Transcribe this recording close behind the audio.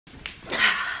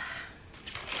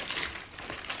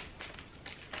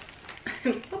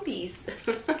Puppies.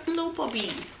 Hello,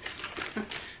 puppies.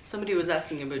 Somebody was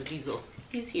asking about Diesel.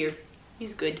 He's here.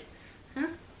 He's good. Huh?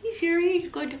 He's here. He's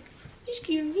good. He's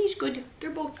cute. He's good. They're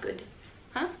both good.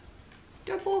 Huh?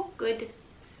 They're both good.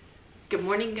 Good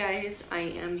morning, guys. I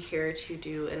am here to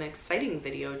do an exciting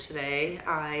video today.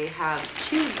 I have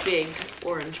two big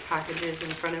orange packages in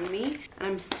front of me, and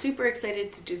I'm super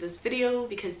excited to do this video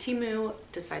because TEMU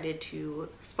decided to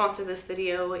sponsor this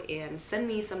video and send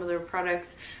me some of their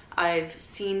products. I've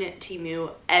seen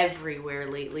TEMU everywhere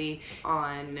lately,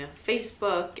 on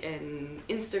Facebook and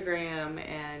Instagram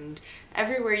and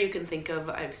everywhere you can think of.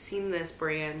 I've seen this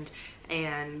brand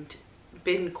and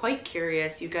been quite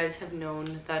curious. You guys have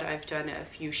known that I've done a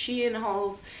few Shein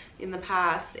hauls in the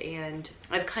past, and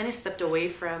I've kind of stepped away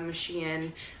from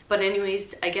Shein. But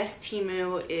anyways, I guess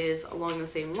TEMU is along the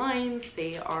same lines.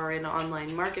 They are an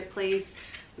online marketplace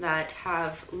that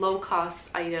have low-cost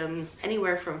items,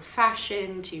 anywhere from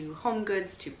fashion to home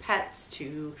goods to pets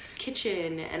to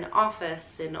kitchen and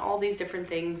office and all these different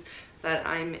things that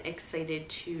I'm excited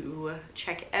to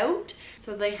check out.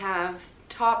 So they have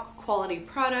top quality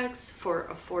products for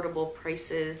affordable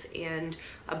prices and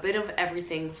a bit of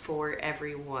everything for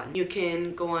everyone. You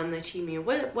can go on the TEMU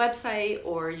website,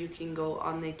 or you can go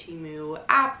on the TEMU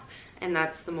app, and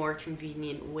that's the more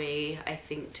convenient way, I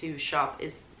think, to shop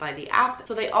is by the app.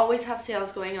 So they always have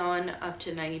sales going on up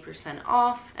to 90%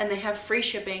 off, and they have free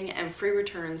shipping and free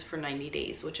returns for 90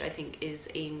 days, which I think is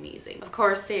amazing. Of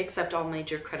course, they accept all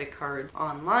major credit cards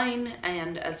online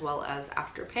and as well as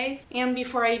Afterpay. And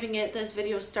before I even get this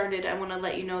video started, I want to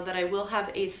let you know that I will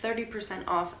have a 30%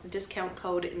 off discount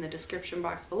code in the description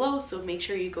box below, so make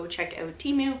sure you go check out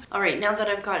TEMU. All right, now that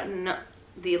I've gotten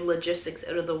the logistics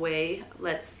out of the way,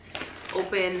 let's go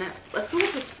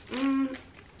with this.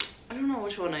 I don't know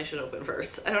which one I should open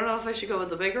first. I don't know if I should go with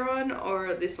the bigger one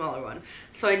or the smaller one.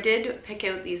 So I did pick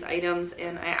out these items,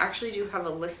 and I actually do have a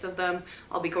list of them.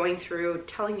 I'll be going through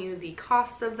telling you the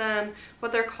cost of them,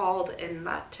 what they're called, and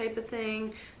that type of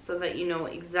thing, so that you know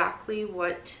exactly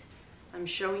what I'm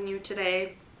showing you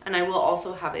today. And I will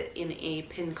also have it in a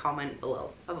pinned comment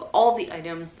below of all the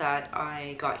items that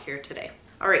I got here today.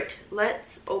 All right,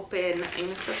 let's open. I'm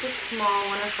gonna set the small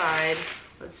one aside.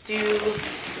 Let's do the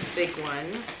big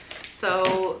one.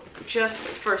 So just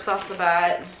first off the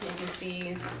bat, you can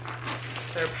see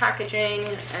their packaging,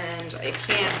 and I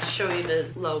can't show you the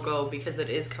logo because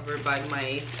it is covered by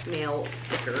my nail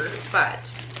sticker, but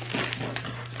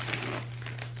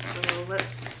so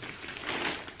let's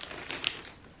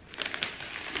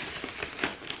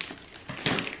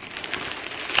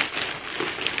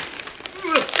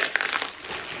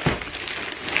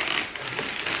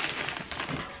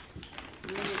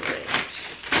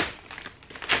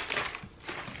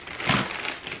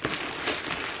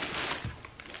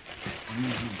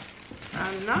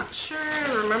I'm not sure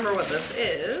I remember what this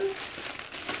is,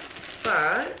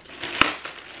 but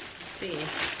let's see.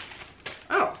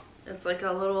 Oh, it's like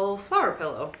a little flower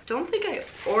pillow. Don't think I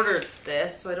ordered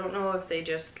this, so I don't know if they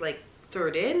just like threw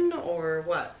it in or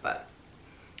what, but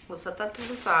we'll set that to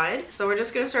the side. So we're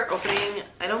just gonna start opening.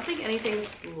 I don't think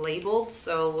anything's labeled,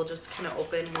 so we'll just kind of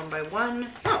open one by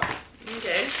one. Oh,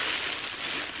 okay.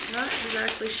 Not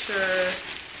exactly sure.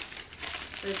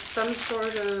 It's some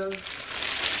sort of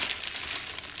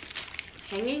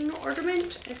hanging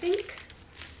ornament, I think.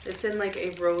 It's in like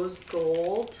a rose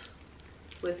gold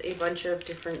with a bunch of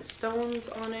different stones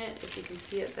on it, if you can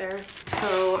see it there.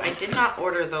 So I did not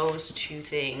order those two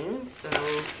things, so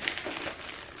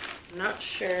I'm not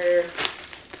sure.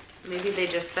 Maybe they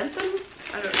just sent them?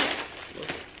 I don't know. We'll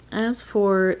see. As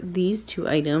for these two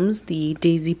items, the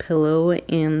daisy pillow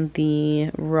and the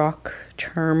rock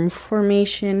charm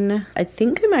formation, I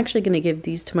think I'm actually going to give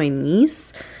these to my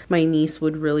niece. My niece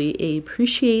would really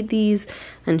appreciate these,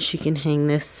 and she can hang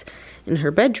this in her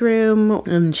bedroom,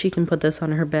 and she can put this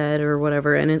on her bed or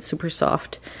whatever, and it's super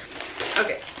soft.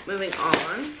 Okay, moving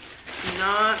on.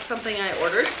 Not something I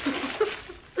ordered.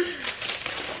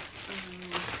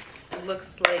 It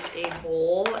looks like a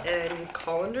bowl and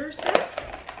colander set.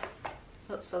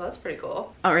 So that's pretty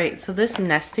cool. All right, so this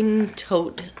nesting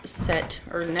tote set,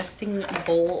 or nesting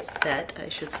bowl set, I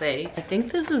should say, I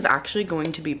think this is actually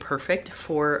going to be perfect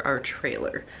for our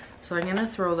trailer. So I'm gonna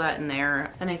throw that in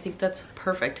there, and I think that's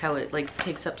perfect how it like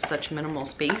takes up such minimal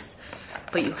space,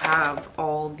 but you have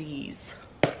all these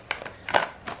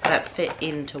that fit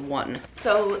into one.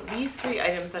 So these three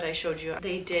items that I showed you,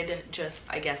 they did just,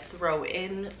 I guess, throw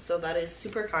in, so that is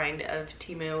super kind of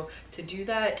TEMU to do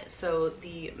that. So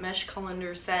the mesh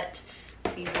colander set,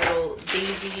 the little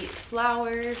daisy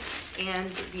flower,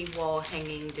 and the wall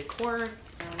hanging decor.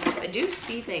 I do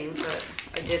see things that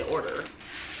I did order.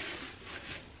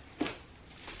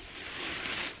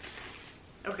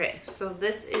 Okay, so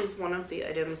this is one of the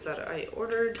items that I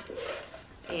ordered,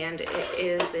 and it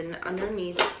is an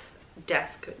underneath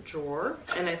desk drawer,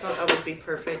 and I thought that would be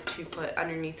perfect to put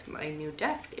underneath my new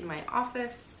desk in my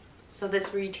office. So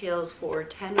this retails for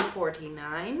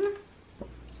 $10.49.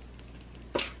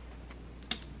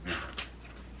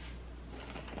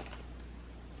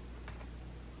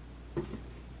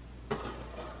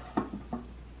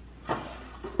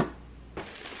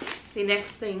 The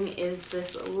next thing is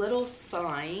this little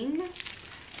sign,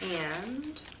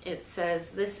 and it says,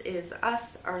 "This is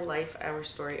us, our life, our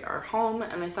story, our home,"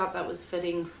 and I thought that was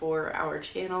fitting for our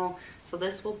channel. So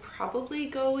this will probably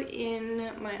go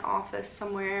in my office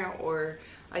somewhere, or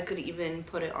I could even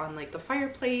put it on like the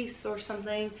fireplace or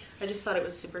something. I just thought it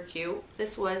was super cute.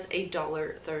 This was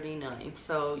 $1.39,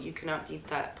 so you cannot beat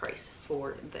that price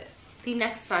for this. The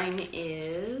next sign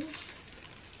is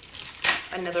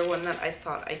another one that I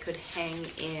thought I could hang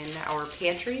in our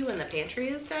pantry when the pantry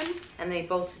is done. And they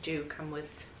both do come with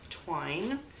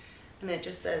twine. And it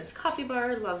just says, "Coffee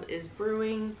bar, love is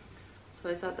brewing." So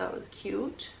I thought that was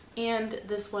cute. And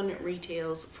this one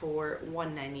retails for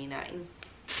 $1.99.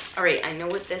 All right, I know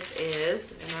what this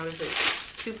is, and I was like,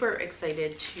 super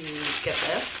excited to get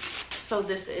this. So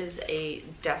this is a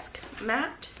desk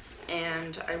mat,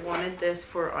 and I wanted this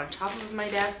for on top of my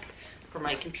desk for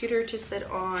my computer to sit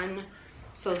on,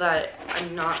 so that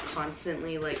I'm not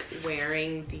constantly like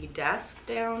wearing the desk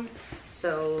down.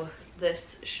 So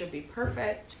this should be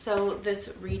perfect. So this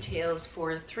retails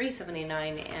for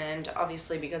 $3.79, and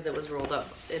obviously because it was rolled up,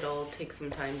 it'll take some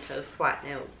time to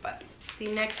flatten out. But the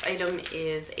next item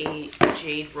is a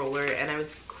Jade roller, and I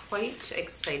was quite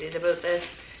excited about this.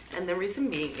 And the reason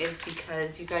being is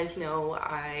because you guys know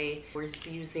I was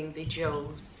using the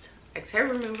Joe's X-hair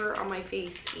remover on my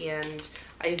face, and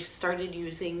I started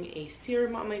using a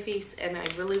serum on my face, and I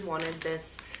really wanted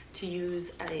this to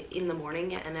use in the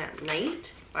morning and at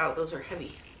night. Wow, those are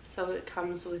heavy. So it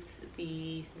comes with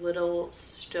the little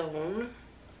stone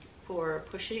for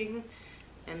pushing,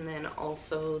 and then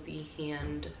also the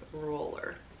hand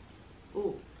roller.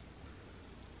 Ooh,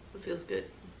 it feels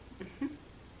good.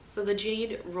 So the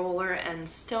Jade roller and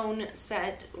stone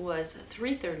set was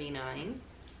 $3.39.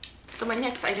 So my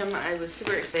next item I was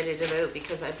super excited about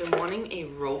because I've been wanting a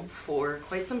robe for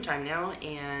quite some time now,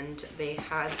 and they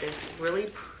had this really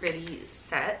pretty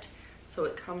set. So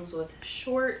it comes with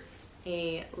shorts,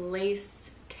 a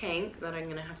lace tank that I'm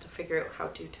gonna have to figure out how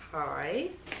to tie,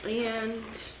 and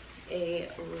a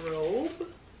robe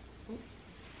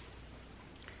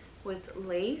with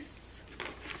lace,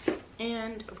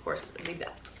 and of course the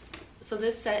belt. So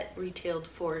this set retailed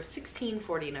for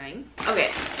 $16.49.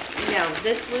 Okay, now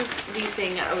this was the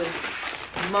thing I was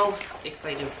most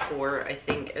excited for, I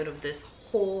think, out of this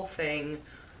whole thing.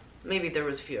 Maybe there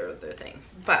was a few other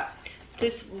things, but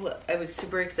this I was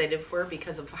super excited for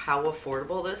because of how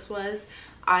affordable this was.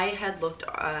 I had looked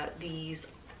at these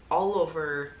all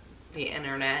over the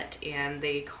internet, and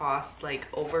they cost like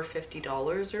over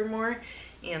 $50 or more.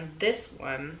 And this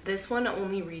one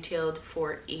only retailed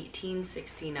for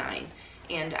 $18.69,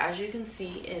 and as you can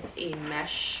see, it's a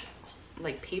mesh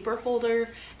like paper holder,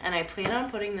 and I plan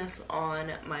on putting this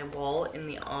on my wall in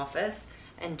the office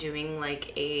and doing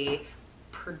like a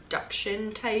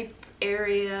production type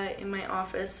area in my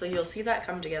office. So you'll see that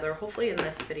come together hopefully in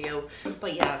this video.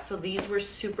 But yeah, so these were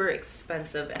super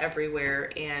expensive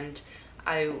everywhere, and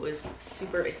I was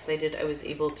super excited I was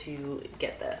able to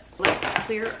get this. Let's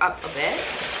clear up a bit.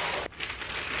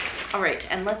 All right,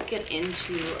 and let's get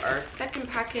into our second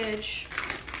package.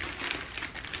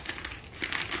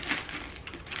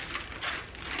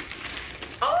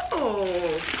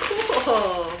 Oh,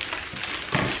 cool.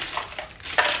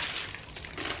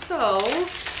 So,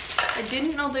 I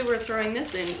didn't know they were throwing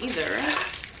this in either,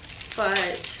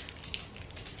 but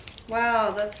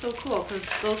wow, that's so cool because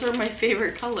those are my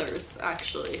favorite colors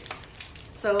actually.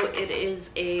 So it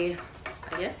is a,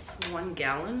 I guess, 1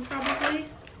 gallon probably,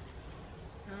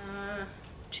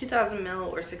 2000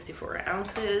 ml or 64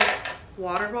 ounces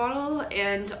water bottle,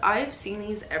 and I've seen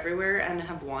these everywhere and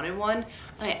have wanted one.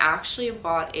 I actually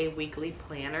bought a weekly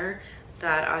planner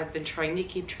that I've been trying to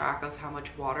keep track of how much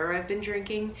water I've been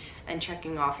drinking and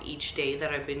checking off each day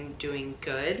that I've been doing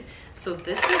good. So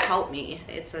this will help me.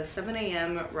 It says 7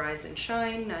 a.m. rise and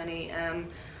shine, 9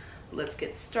 a.m. let's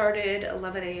get started,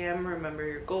 11 a.m. remember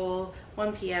your goal,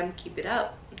 1 p.m. keep it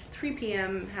up, 3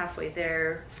 p.m. halfway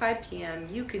there, 5 p.m.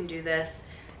 you can do this,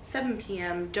 7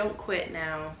 p.m. don't quit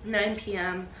now, 9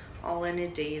 p.m. all in a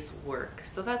day's work.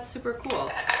 So that's super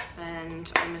cool.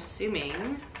 And I'm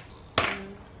assuming,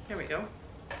 here we go.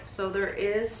 So there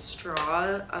is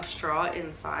a straw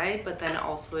inside, but then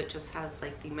also it just has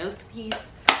like the mouthpiece.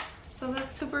 So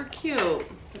that's super cute.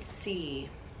 Let's see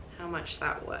how much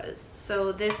that was.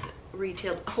 So this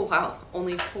retailed, oh wow,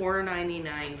 only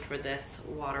 $4.99 for this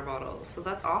water bottle. So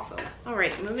that's awesome. All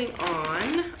right, moving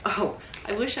on. Oh,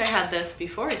 I wish I had this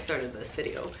before I started this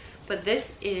video, but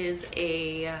this is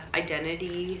a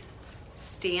identity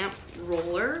stamp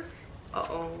roller.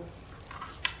 Uh-oh.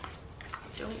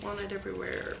 Don't want it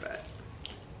everywhere, but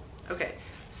okay.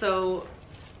 So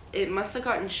it must have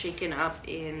gotten shaken up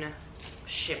in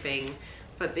shipping,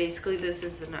 but basically this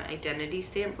is an identity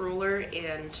stamp roller,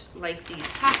 and like these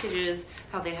packages,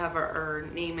 how they have our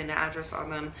name and address on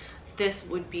them, this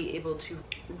would be able to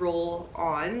roll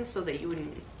on so that you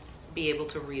wouldn't be able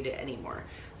to read it anymore.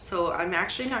 So I'm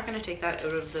actually not going to take that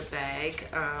out of the bag.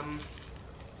 Let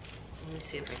me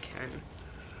see if I can.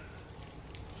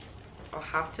 I'll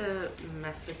have to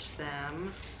message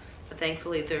them, but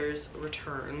thankfully there's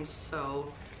returns.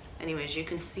 So anyways, you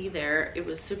can see there, it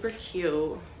was super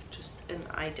cute, just an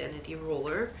identity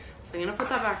roller. So I'm gonna put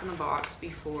that back in the box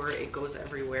before it goes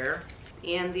everywhere.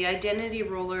 And the identity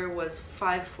roller was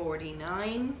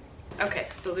 $5.49. Okay,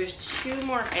 so there's 2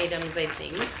 more items I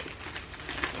think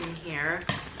in here.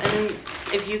 And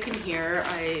if you can hear,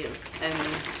 I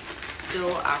am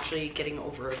still actually getting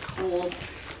over a cold.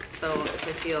 So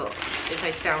if I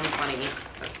sound funny,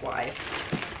 that's why.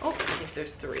 Oh, I think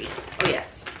there's 3. Oh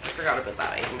yes, I forgot about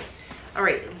that item. All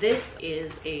right, this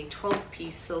is a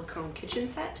 12-piece silicone kitchen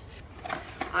set.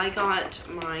 I got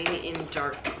mine in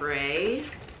dark gray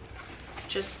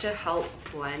just to help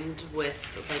blend with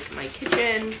like my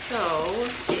kitchen. So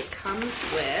it comes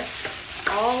with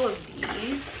all of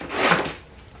these.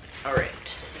 All right.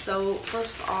 So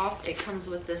first off, it comes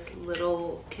with this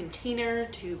little container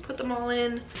to put them all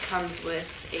in. It comes with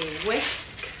a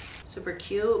whisk, super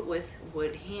cute, with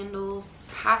wood handles,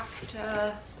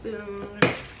 pasta spoon,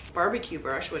 barbecue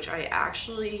brush, which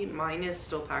mine is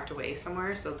still packed away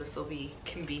somewhere, so this will be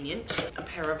convenient. A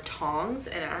pair of tongs,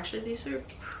 and actually these are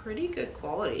pretty good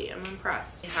quality. I'm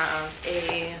impressed. We have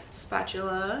a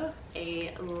spatula,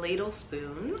 a ladle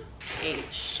spoon, a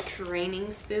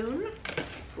straining spoon,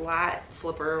 flat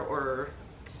flipper or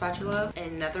spatula,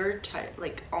 another type,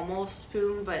 like almost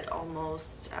spoon but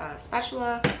almost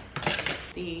spatula,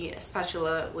 the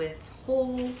spatula with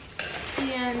holes,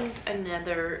 and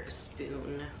another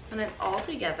spoon. And it's all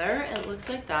together. It looks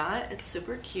like that. It's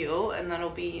super cute, and that'll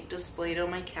be displayed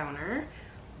on my counter.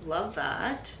 Love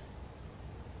that.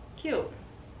 Cute.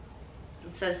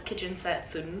 It says kitchen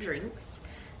set food and drinks,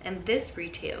 and this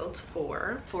retailed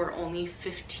for only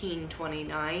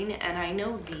 $15.29, and I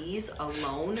know these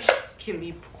alone can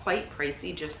be quite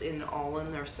pricey just in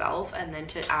their self, and then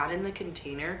to add in the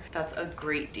container, that's a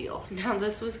great deal. Now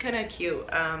this was kind of cute.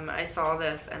 I saw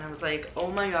this and I was like,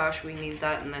 oh my gosh, we need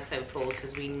that in this household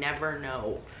because we never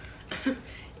know.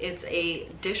 It's a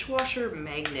dishwasher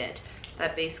magnet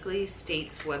that basically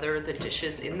states whether the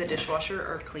dishes in the dishwasher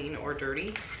are clean or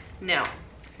dirty. Now,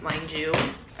 mind you,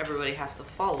 everybody has to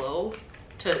follow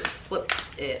to flip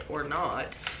it or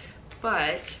not,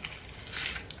 but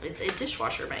it's a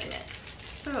dishwasher magnet.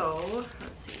 So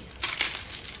let's see,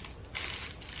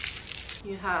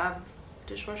 you have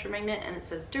dishwasher magnet and it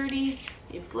says dirty,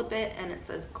 you flip it and it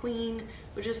says clean,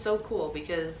 which is so cool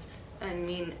because I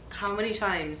mean, how many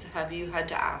times have you had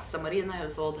to ask somebody in the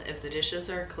household if the dishes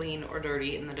are clean or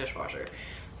dirty in the dishwasher?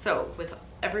 So with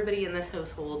everybody in this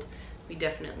household, we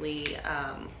definitely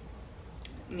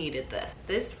needed this.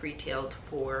 This retailed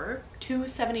for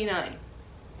 $2.79.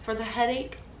 For the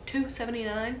headache,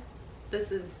 $2.79.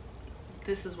 This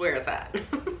is where it's at.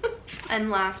 And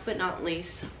last but not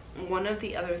least, one of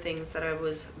the other things that I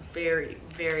was very,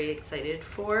 very excited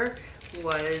for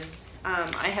was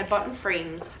I had bought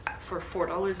frames for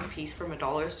 $4 a piece from a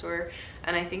dollar store,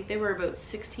 and I think they were about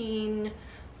 16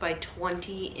 by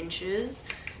 20 inches,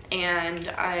 and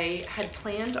I had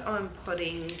planned on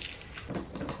putting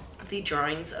the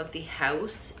drawings of the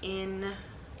house in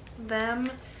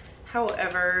them.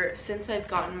 However, since I've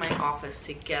gotten my office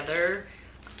together,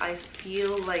 I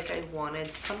feel like I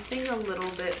wanted something a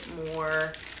little bit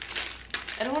more,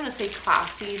 I don't want to say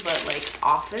classy, but like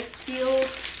office feel.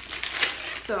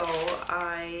 So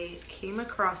I came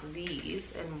across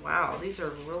these, and wow, these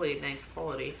are really nice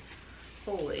quality.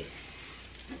 Holy.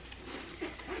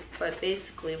 But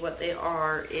basically what they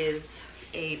are is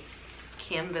a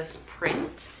canvas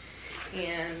print,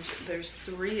 and there's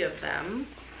 3 of them.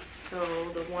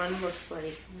 So the one looks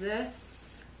like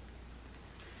this.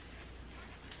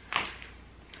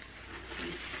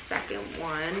 The second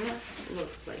one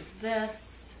looks like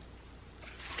this.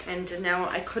 And now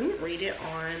I couldn't read it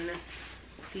on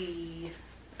the,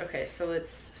 okay, so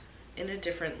it's in a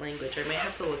different language. I may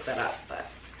have to look that up, but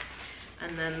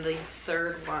And then the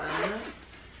third one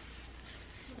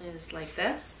is like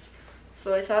this.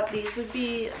 So I thought these would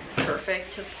be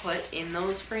perfect to put in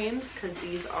those frames because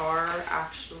these are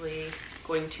actually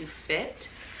going to fit.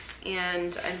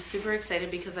 And I'm super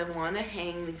excited because I want to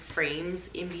hang the frames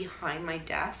in behind my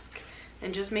desk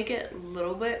and just make it a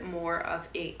little bit more of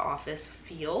a office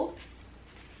feel.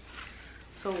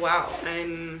 So wow,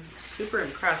 I'm super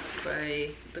impressed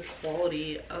by the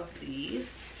quality of these,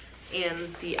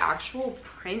 and the actual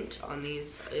print on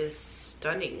these is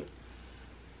stunning.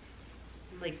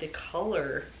 Like the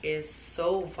color is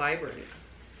so vibrant.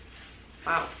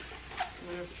 Wow.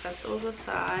 I'm gonna set those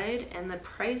aside, and the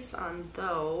price on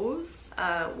those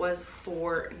was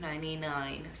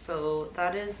 $4.99. So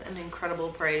that is an incredible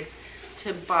price.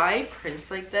 To buy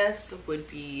prints like this would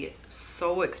be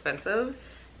so expensive,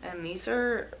 and these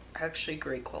are actually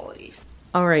great qualities.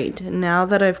 All right, now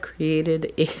that I've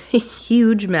created a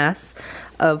huge mess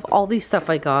of all the stuff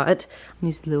I got,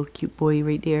 this little cute boy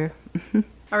right there.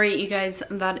 All right, you guys,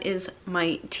 that is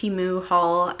my TEMU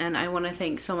haul, and I want to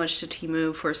thank so much to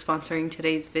TEMU for sponsoring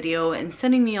today's video and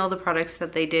sending me all the products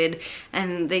that they did,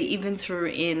 and they even threw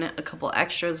in a couple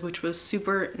extras, which was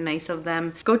super nice of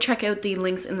them. Go check out the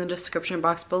links in the description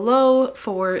box below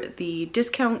for the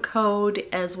discount code,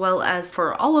 as well as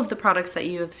for all of the products that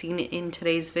you have seen in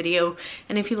today's video.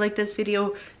 And if you like this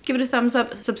video, give it a thumbs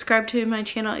up, subscribe to my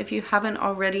channel if you haven't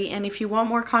already, and if you want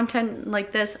more content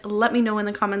like this, let me know in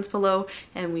the comments below,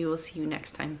 and we will see you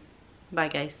next time. Bye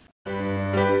guys.